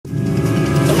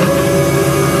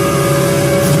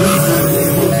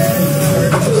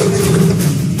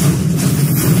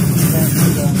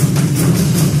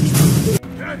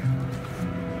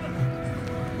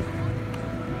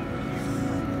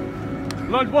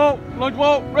lunge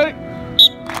walk, ready?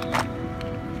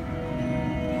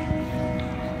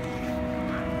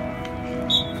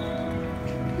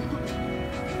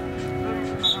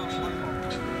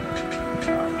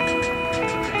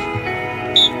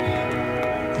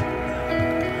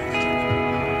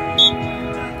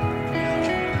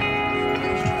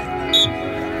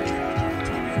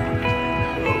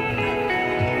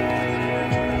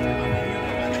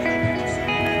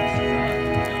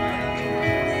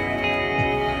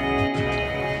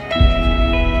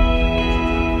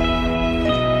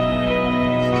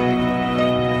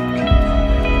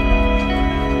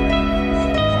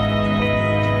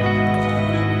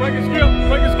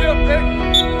 Break a skip, Nick.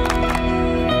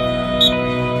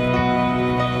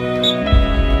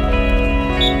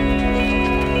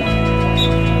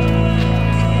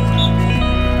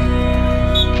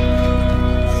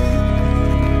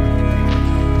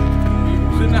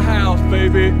 Eagles in the house,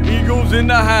 baby. Eagles in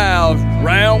the house.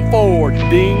 Round 4.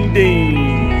 Ding, ding.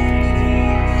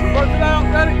 Reverse it out,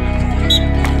 ready?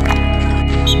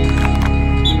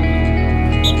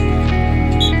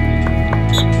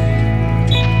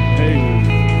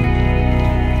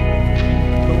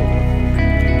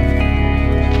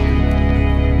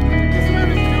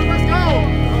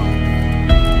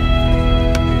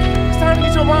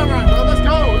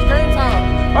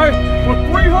 Hey, for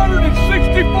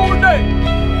 364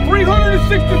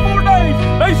 days,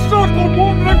 they circled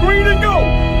wanting the green and gold.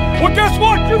 Well, guess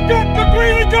what? You got the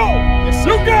green and gold. Yes,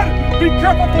 you got it. Be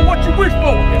careful for what you wish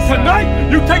for. Yes, tonight,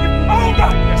 you take it all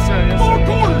night. Yes, sir. Yes, 4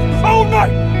 quarters, all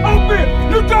night. Offense,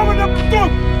 you driving up the throat.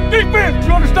 Defense,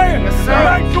 you understand? Yes, sir.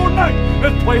 Tonight's your night.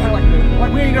 Let's play like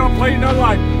we ain't never played in our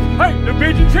life. Hey, the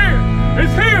vision's here.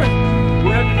 It's here.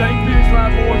 We have the dang finish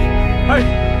line, boys. Hey,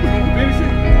 we're going to finish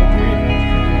it.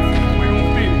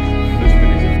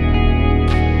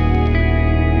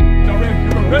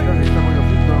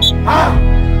 Let's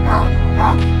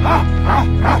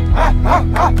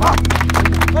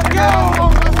go!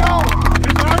 Let's go!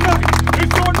 It's our night!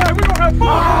 It's your night! We're gonna have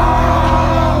fun!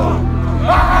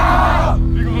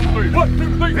 Eagles on 3. 1,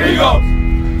 2, 3. Eagles!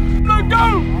 Let's go!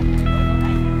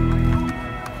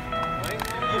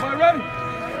 Everybody ready?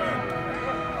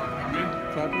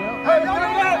 Clap it out. Hey,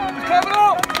 clap it out! Just clap it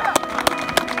out!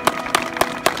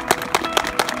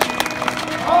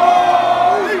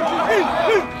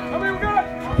 How many we got? How many we got?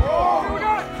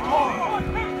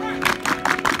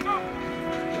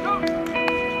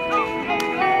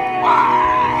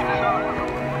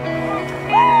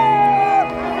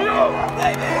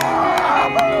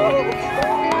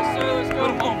 Let's go,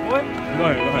 come on, boy. Go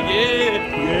ahead.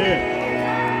 Yeah.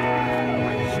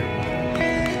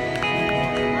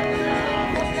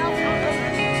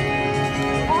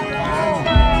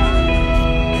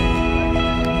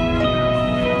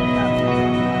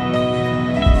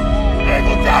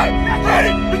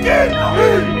 Ready, begin!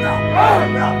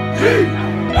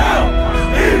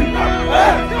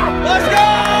 Let's go!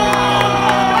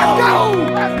 Let's go!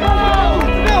 Let's go!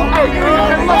 Hey,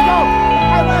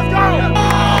 let's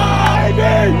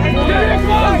go!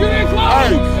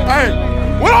 Hey,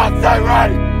 when I say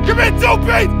ready, give me 2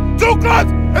 beats, 2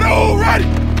 clubs, and all ready!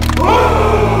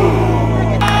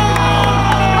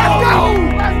 Let's go!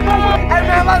 Let's go! Hey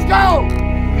man, let's go!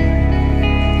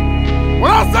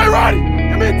 When I say ready,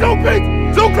 give me 2 beats,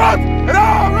 2 clubs, and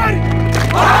all ready!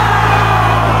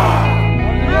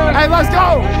 Hey, let's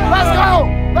go! Let's go!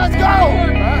 Let's go!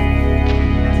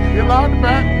 Get loud in the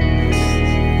back.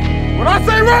 When I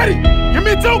say ready, give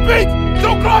me 2 beats,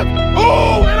 2 clubs,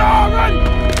 ooh, and all ready!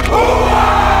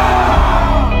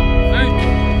 Hey,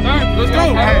 let's go!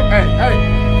 Hey!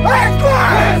 Let's go!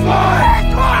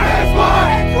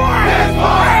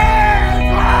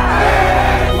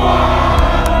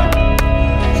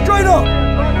 Straight up!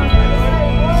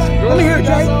 Let me hear it,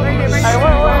 Jay. Hey,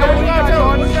 what you got to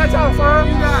tell? What you got to tell, sir?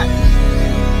 You got?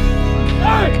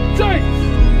 Hey, Jay!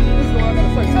 This is what I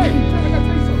gotta say. Jay, I gotta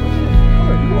tell you something. Come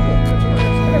here, you go.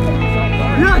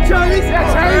 Yeah, Chase!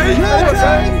 Yeah, Chase!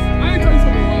 Yeah, Chase!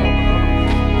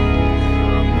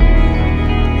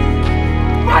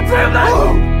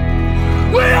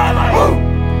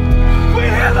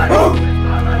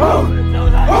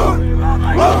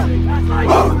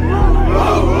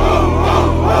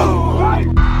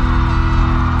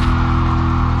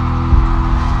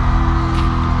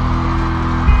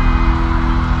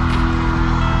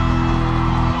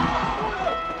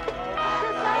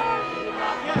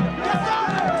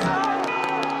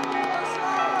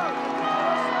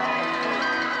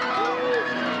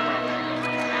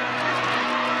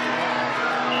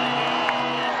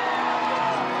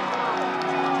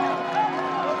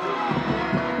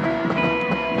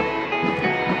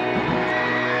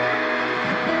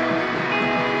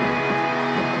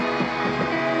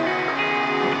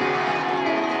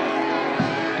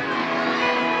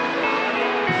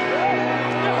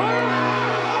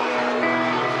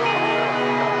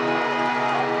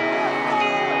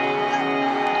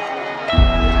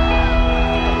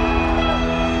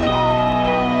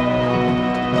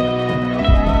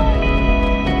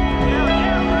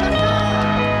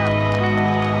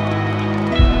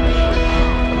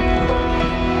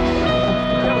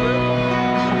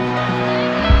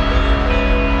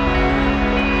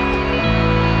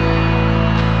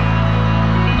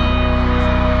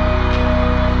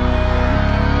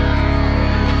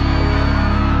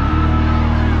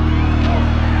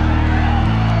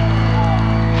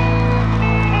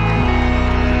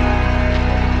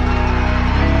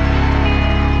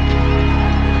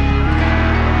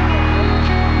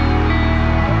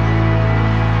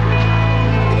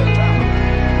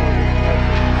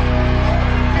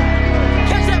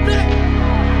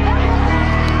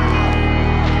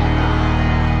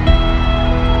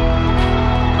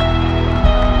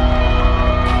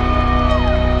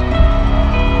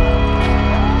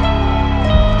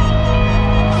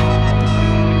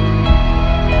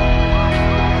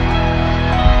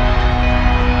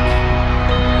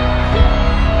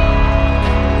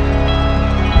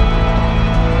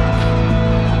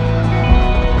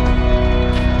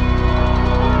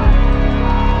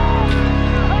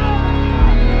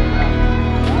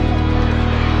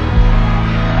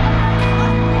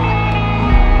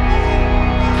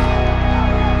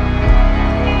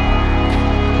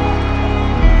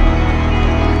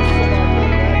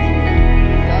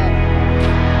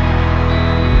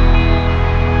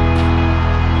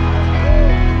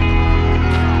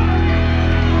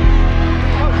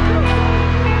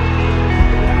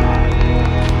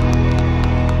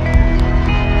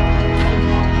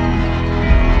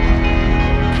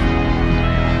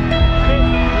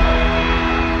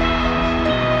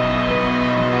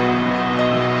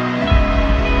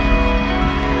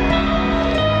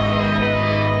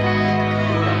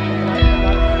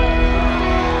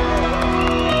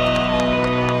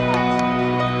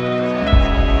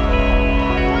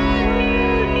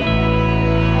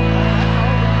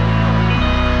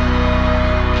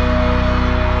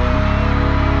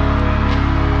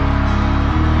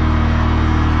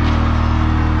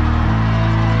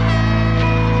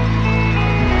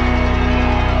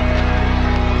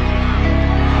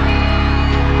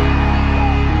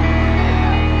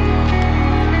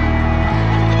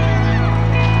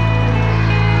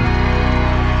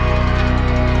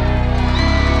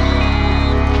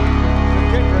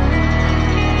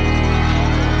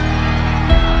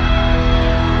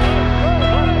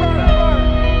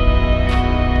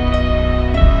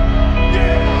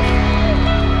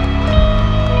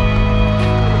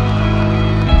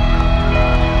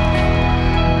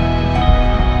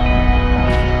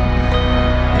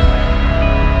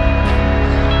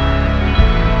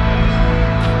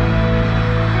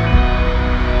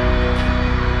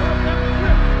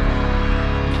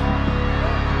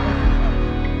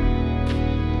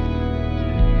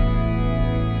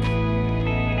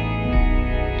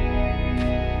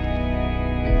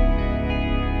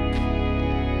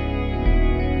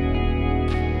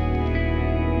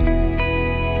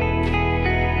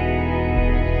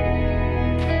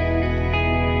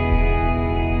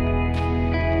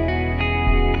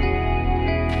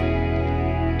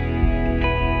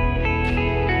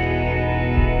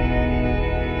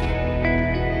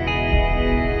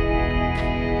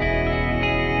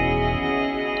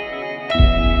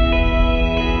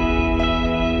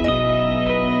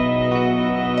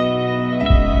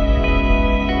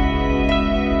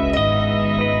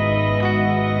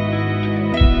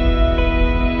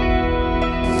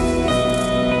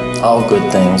 all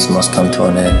good things must come to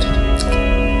an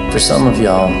end. For some of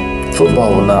y'all,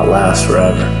 football will not last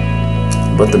forever,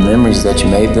 but the memories that you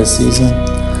made this season,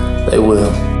 they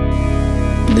will.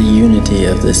 The unity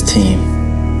of this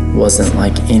team wasn't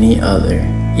like any other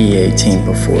EA team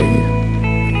before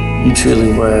you. You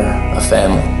truly were a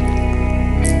family.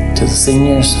 To the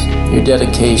seniors, your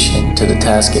dedication to the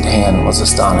task at hand was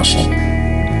astonishing.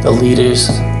 The leaders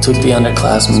took the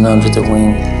underclassmen under their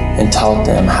wing and taught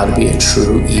them how to be a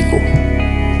true eagle.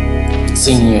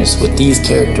 Seniors, with these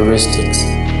characteristics,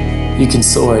 you can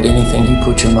soar at anything you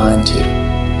put your mind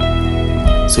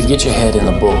to. So get your head in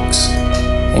the books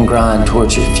and grind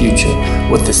towards your future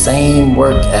with the same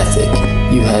work ethic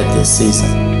you had this season.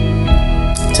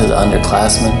 To the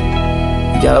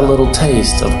underclassmen, you got a little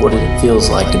taste of what it feels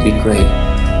like to be great.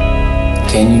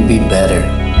 Can you be better?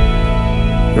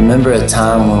 Remember a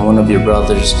time when one of your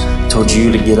brothers told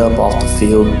you to get up off the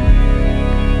field,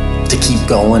 to keep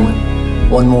going,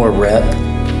 one more rep,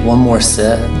 one more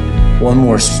set, one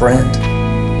more sprint,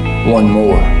 one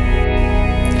more.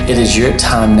 It is your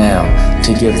time now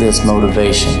to give this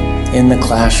motivation in the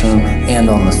classroom and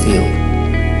on the field.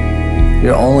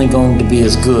 You're only going to be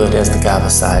as good as the guy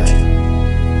beside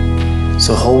you.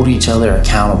 So hold each other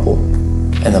accountable,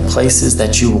 and the places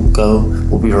that you will go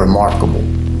will be remarkable.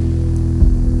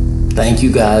 Thank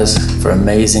you guys for an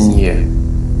amazing year.